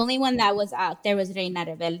 Really, the only one that was out there was Reina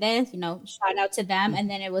Rebelde. Shout out to them. And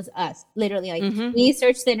then it was us. Literally, like, we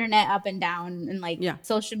searched the internet up and down and like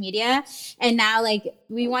social media. And now, like,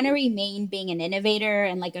 we want to remain being an innovator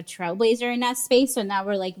and like a trailblazer in that space. So now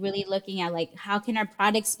we're like really looking at like, how can our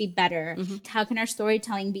products be better? How can our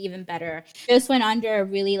storytelling be even better? Just went under a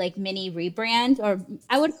really like mini rebrand, or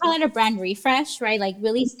I would call it a brand refresh, right? Like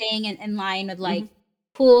really staying in line with like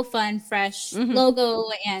cool, fun, fresh logo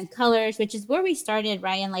and colors, which is where we started,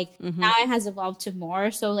 right? And like now it has evolved to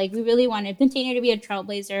more. So like we really want to continue to be a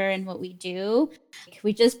trailblazer in what we do.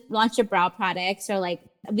 We just launched a brow product. So like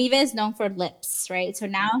Vive is known for lips, right? So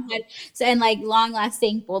now, and like long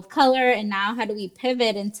lasting bold color. And now how do we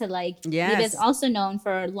pivot into like, Vive is also known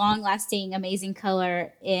for long lasting, amazing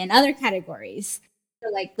color in other categories.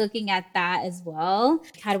 So like looking at that as well,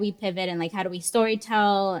 how do we pivot and like how do we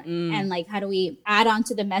storytell and like how do we add on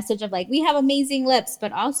to the message of like we have amazing lips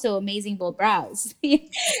but also amazing bold brows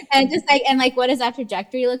and just like and like what does that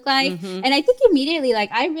trajectory look like? And I think immediately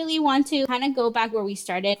like I really want to kind of go back where we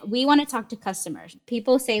started. We want to talk to customers.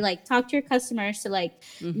 People say like talk to your customers to like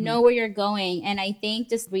know where you're going. And I think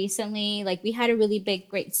just recently like we had a really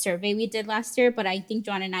great survey we did last year, but I think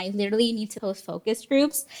Joanna and I literally need to host focus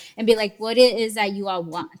groups and be like, what it is that you all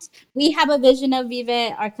want. We have a vision of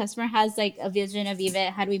Vive. Our customer has like a vision of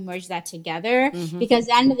Vive. How do we merge that together? Because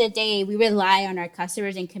at the end of the day, we rely on our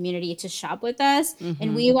customers and community to shop with us.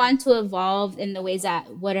 And we want to evolve in the ways that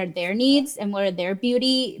what are their needs and what are their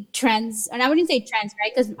beauty trends. And I wouldn't say trends,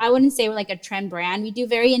 right? Because I wouldn't say we're like a trend brand. We do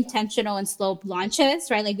very intentional and slow launches,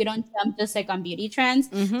 right? Like we don't jump just like on beauty trends.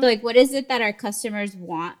 So like what is it that our customers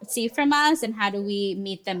see from us, and how do we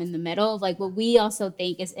meet them in the middle of like what we also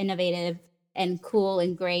think is innovative and cool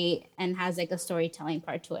and great and has like a storytelling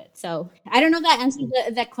part to it. So I don't know if that answers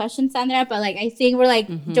that question, Sandra, but like I think we're like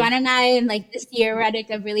Joanna and I, and like this year we're at like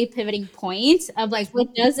a really pivoting point of like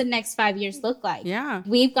what does the next 5 years look like?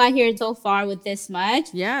 We've got here so far with this much.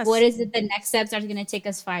 What is it the next steps are going to take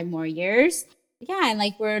us 5 more years? And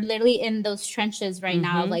like we're literally in those trenches right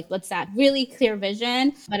now. Like what's that really clear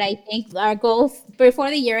vision? But I think our goal before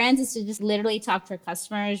the year ends is to just literally talk to our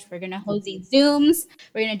customers. We're going to host these Zooms.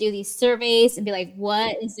 We're going to do these surveys and be like,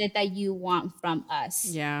 what is it that you want from us?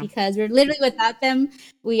 Because we're literally without them,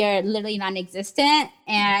 we are literally non-existent.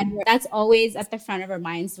 And that's always at the front of our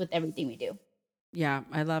minds with everything we do. Yeah,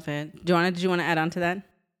 I love it. Joanna, did you want to add on to that?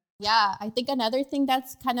 Yeah, I think another thing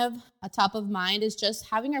that's kind of a top of mind is just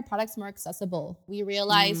having our products more accessible. We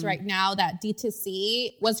realize right now that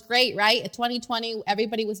D2C was great, right? In 2020,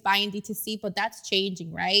 everybody was buying D2C, but that's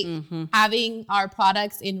changing, right? Having our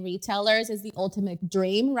products in retailers is the ultimate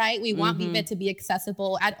dream, right? We want Vive to be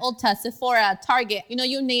accessible at Ulta, Sephora, Target,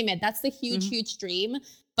 you name it. That's the huge dream.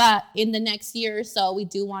 But in the next year or so, we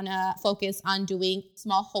do want to focus on doing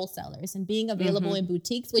small wholesalers and being available in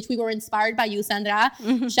boutiques, which we were inspired by you, Sandra.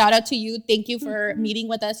 Shout out to you. Thank you for meeting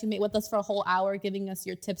with us. You met with us for a whole hour, giving us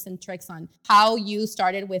your tips and tricks on how you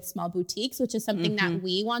started with small boutiques, which is something that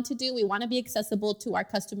we want to do. We want to be accessible to our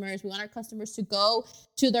customers. We want our customers to go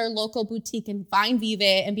to their local boutique and find Vive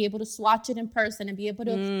and be able to swatch it in person and be able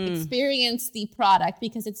to experience the product,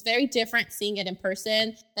 because it's very different seeing it in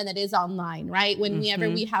person than it is online, right? Whenever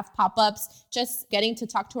we have pop-ups, just getting to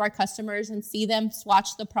talk to our customers and see them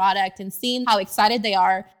swatch the product and seeing how excited they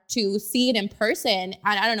are to see it in person. And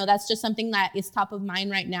I don't know, that's just something that is top of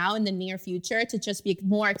mind right now in the near future, to just be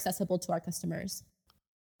more accessible to our customers.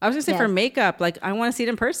 I was gonna say for makeup, like I want to see it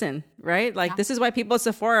in person, right? Like this is why people at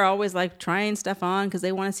Sephora are always like trying stuff on, because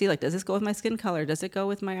they want to see like, does this go with my skin color? Does it go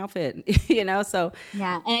with my outfit? So.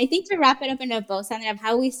 Yeah. And I think to wrap it up into both, something of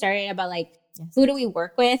how we started about like, who do we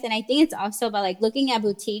work with? And I think it's also about like looking at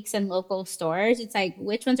boutiques and local stores. It's like,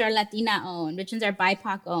 which ones are Latina owned? Which ones are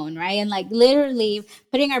BIPOC owned, right? And like literally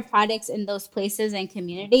putting our products in those places and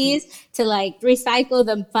communities to like recycle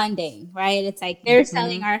the funding, right? It's like they're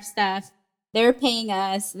selling our stuff. They're paying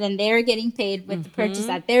us, then they're getting paid with the purchase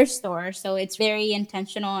at their store. So it's very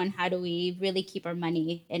intentional on how do we really keep our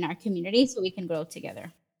money in our community so we can grow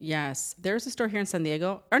together. Yes. There's a store here in San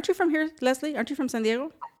Diego. Aren't you from here, Leslie? Aren't you from San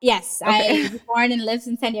Diego? Yes. Okay. I was born and lived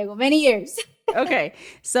in San Diego many years. Okay.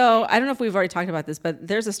 So I don't know if we've already talked about this, but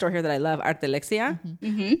there's a store here that I love, Artelexia.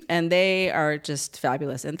 And they are just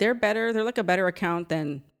fabulous. And they're better. They're like a better account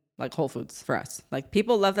than like Whole Foods for us. Like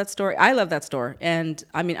people love that store. I love that store. And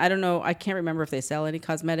I mean, I don't know. I can't remember if they sell any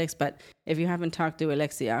cosmetics, but if you haven't talked to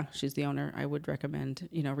Alexia, she's the owner, I would recommend,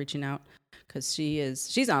 reaching out because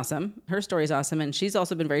she's awesome. Her story is awesome. And she's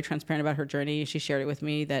also been very transparent about her journey. She shared it with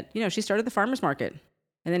me that, she started the farmer's market.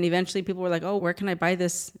 And then eventually people were like, oh, where can I buy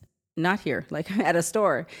this? Not here, like at a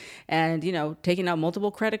store, and, taking out multiple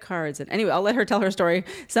credit cards. And anyway, I'll let her tell her story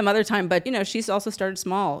some other time. But, she's also started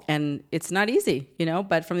small and it's not easy,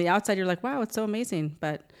 but from the outside, you're like, wow, it's so amazing.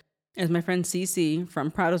 But as my friend Cece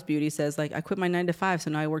from Prado's Beauty says, like, I quit my 9 to 5. So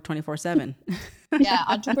now I work 24/7. Yeah.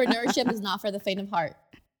 Entrepreneurship is not for the faint of heart.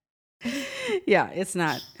 Yeah, it's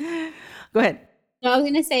not. Go ahead. No, I was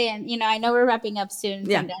going to say, and I know we're wrapping up soon.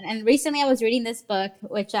 Yeah. And recently I was reading this book,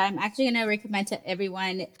 which I'm actually going to recommend to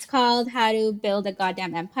everyone. It's called How to Build a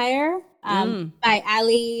Goddamn Empire by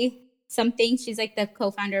Ali something. She's like the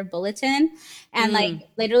co-founder of Bulletin. And like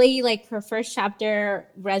literally like her first chapter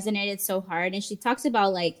resonated so hard. And she talks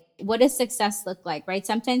about like, what does success look like, right?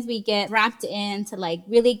 Sometimes we get wrapped into like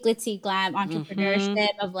really glitzy glam entrepreneurship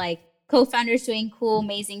of like, co-founders doing cool,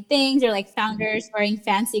 amazing things, or like founders wearing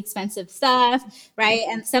fancy, expensive stuff, right?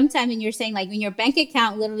 And sometimes when you're saying like when your bank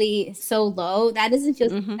account literally is so low, that doesn't feel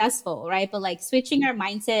successful, right? But like switching our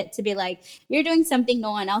mindset to be like, you're doing something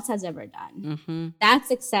no one else has ever done. That's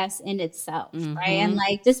success in itself, right? And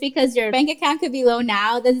like just because your bank account could be low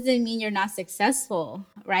now, doesn't mean you're not successful,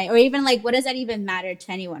 right? Or even like, what does that even matter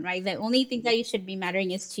to anyone, right? The only thing that you should be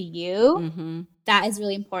mattering is to you. That is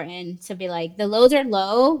really important to be like, the lows are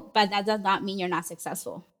low, but that does not mean you're not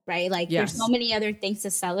successful, right? Like there's so many other things to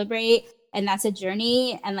celebrate, and that's a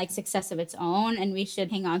journey and like success of its own. And we should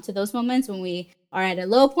hang on to those moments when we are at a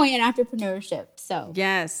low point in entrepreneurship. So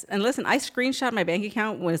yes. And listen, I screenshot my bank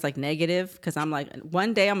account when it's like negative because I'm like,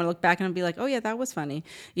 one day I'm going to look back and be like, oh yeah, that was funny,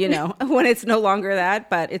 when it's no longer that.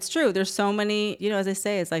 But it's true. There's so many, as I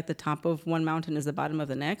say, it's like the top of one mountain is the bottom of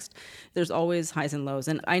the next. There's always highs and lows.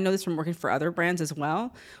 And I know this from working for other brands as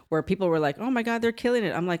well, where people were like, oh my God, they're killing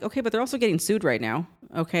it. I'm like, okay, but they're also getting sued right now.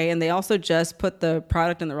 Okay. And they also just put the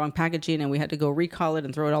product in the wrong packaging and we had to go recall it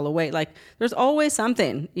and throw it all away. Like there's always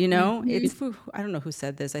something, it's, I don't know who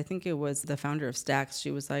said this. I think it was the founder of Stacks. She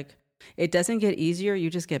was like, it doesn't get easier. You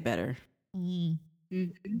just get better.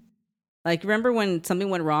 Like, remember when something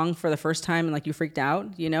went wrong for the first time and like you freaked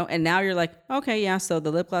out, and now you're like, okay, yeah, so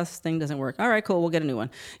the lip gloss thing doesn't work. All right, cool. We'll get a new one.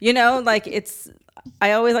 Like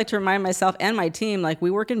I always like to remind myself and my team, like we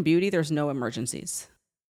work in beauty. There's no emergencies.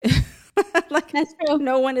 Like that's true.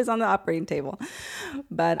 No one is on the operating table.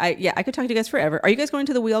 But I could talk to you guys forever. Are you guys going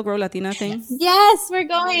to the We All Grow Latina thing? Yes, we're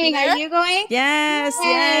going. Are you going? Yes.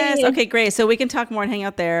 Okay, great. So we can talk more and hang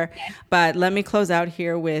out there. Okay. But let me close out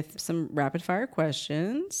here with some rapid fire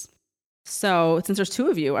questions. So since there's two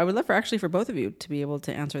of you, I would love for both of you to be able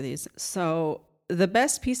to answer these. So the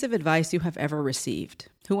best piece of advice you have ever received.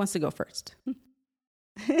 Who wants to go first?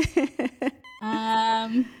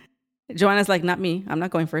 Joanna's like, not me. I'm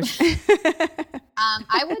not going first.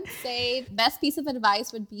 I would say best piece of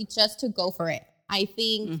advice would be just to go for it. I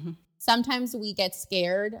think sometimes we get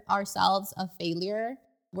scared ourselves of failure.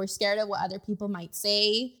 We're scared of what other people might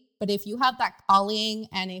say. But if you have that calling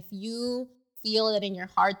and if you feel that in your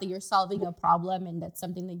heart that you're solving a problem and that's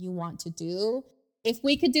something that you want to do, if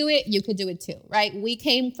we could do it, you could do it too, right? We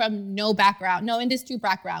came from no background, no industry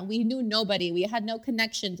background. We knew nobody. We had no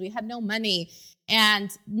connections. We had no money.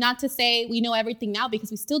 And not to say we know everything now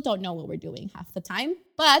because we still don't know what we're doing half the time,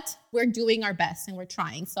 but we're doing our best and we're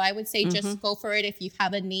trying. So I would say just go for it if you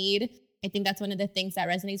have a need. I think that's one of the things that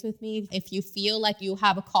resonates with me. If you feel like you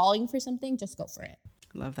have a calling for something, just go for it.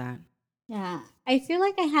 Love that. Yeah. I feel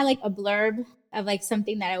like I had like a blurb of like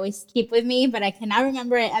something that I always keep with me, but I cannot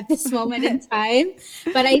remember it at this moment in time.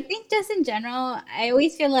 But I think just in general, I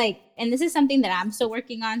always feel like, and this is something that I'm still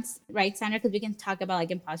working on, right, Sandra? Because we can talk about like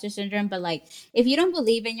imposter syndrome, but like if you don't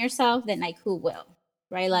believe in yourself, then like who will?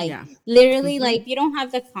 Right? Like literally, like you don't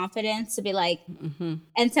have the confidence to be like,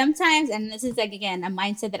 and sometimes, and this is like, again, a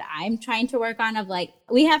mindset that I'm trying to work on of like,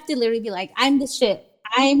 we have to literally be like, I'm the shit.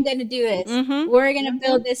 I'm going to do this. We're going to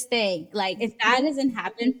build this thing. Like, if that doesn't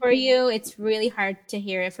happen for you, it's really hard to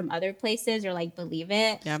hear it from other places or like believe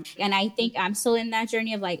it. Yep. And I think I'm still in that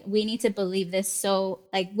journey of like, we need to believe this. So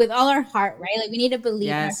like with all our heart, right? Like we need to believe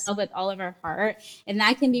in ourselves with all of our heart. And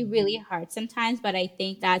that can be really hard sometimes, but I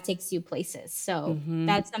think that takes you places. So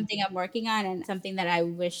that's something I'm working on and something that I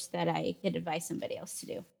wish that I could advise somebody else to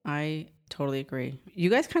do. I totally agree. You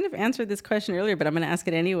guys kind of answered this question earlier, but I'm going to ask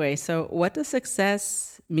it anyway. So what does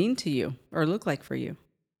success mean to you or look like for you?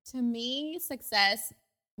 To me, success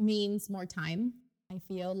means more time. I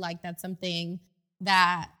feel like that's something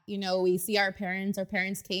that, we see our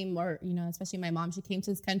parents came, or, especially my mom, she came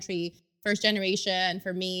to this country first generation.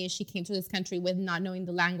 For me, she came to this country with not knowing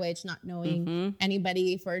the language, not knowing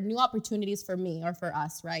anybody, for new opportunities for me or for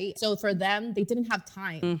us, right? So for them, they didn't have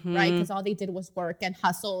time, right? Because all they did was work and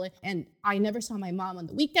hustle. And I never saw my mom on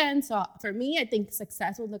the weekend. So for me, I think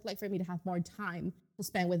success would look like for me to have more time to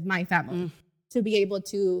spend with my family, to be able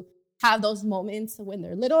to have those moments when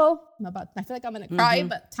they're little. I feel like I'm going to cry,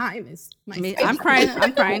 but time is my favorite. I'm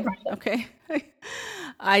crying. Okay.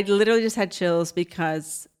 I literally just had chills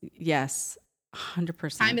because, yes,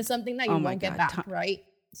 100%. Time is something that you won't get back, right?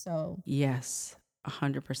 So yes,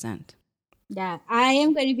 100%. Yeah, I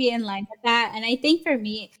am going to be in line with that. And I think for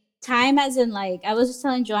me, time as in like, I was just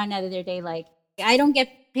telling Joanna the other day, like, I don't get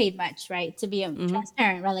paid much, right? To be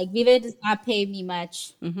transparent, right? Like Vive does not pay me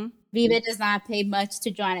much. Vive does not pay much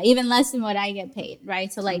to Joanna, even less than what I get paid,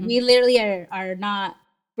 right? So like we literally are not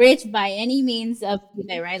rich by any means of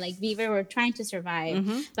Vive, right? Like Vive, we're trying to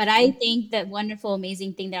survive. But I think that wonderful,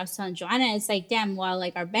 amazing thing that I was telling Joanna is like, damn, while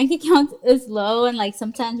like our bank account is low and like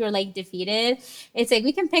sometimes we're like defeated, it's like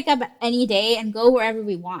we can pick up any day and go wherever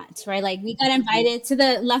we want, right? Like we got invited to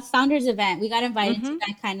the founders event. We got invited to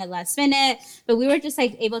that kind of last minute, but we were just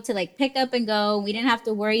like able to like pick up and go. We didn't have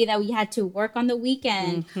to worry that we had to work on the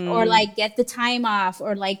weekend or like get the time off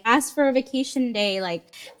or like ask for a vacation day. Like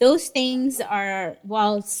those things are,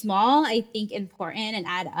 while small, I think important and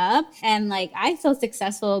add up. And like I feel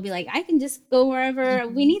successful, be like I can just go wherever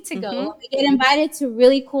we need to go. We get invited to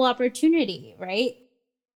really cool opportunity, right?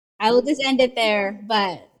 I will just end it there,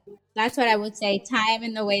 but that's what I would say. Time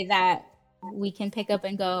in the way that we can pick up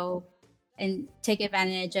and go and take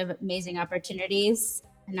advantage of amazing opportunities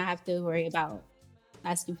and not have to worry about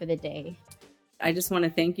asking for the day. I just want to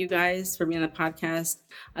thank you guys for being on the podcast.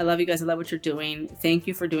 I love you guys. I love what you're doing. Thank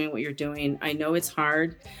you for doing what you're doing. I know it's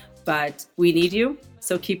hard, but we need you.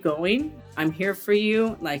 So keep going. I'm here for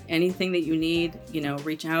you. Like anything that you need,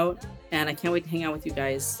 reach out. And I can't wait to hang out with you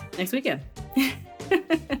guys next weekend.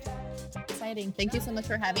 Exciting. Thank you so much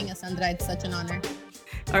for having us, Sandra. It's such an honor.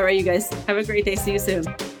 All right, you guys. Have a great day. See you soon.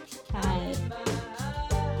 Bye.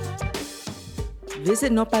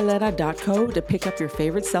 Visit nopalera.co to pick up your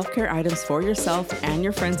favorite self-care items for yourself and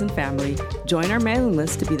your friends and family. Join our mailing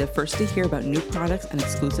list to be the first to hear about new products and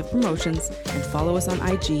exclusive promotions, and follow us on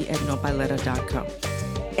IG at nopalera.co.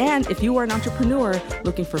 And if you are an entrepreneur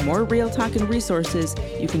looking for more real talk and resources,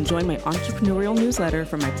 you can join my entrepreneurial newsletter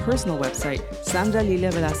from my personal website,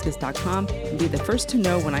 sandraliliavelasquez.com, and be the first to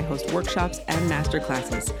know when I host workshops and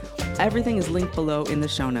masterclasses. Everything is linked below in the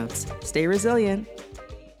show notes. Stay resilient.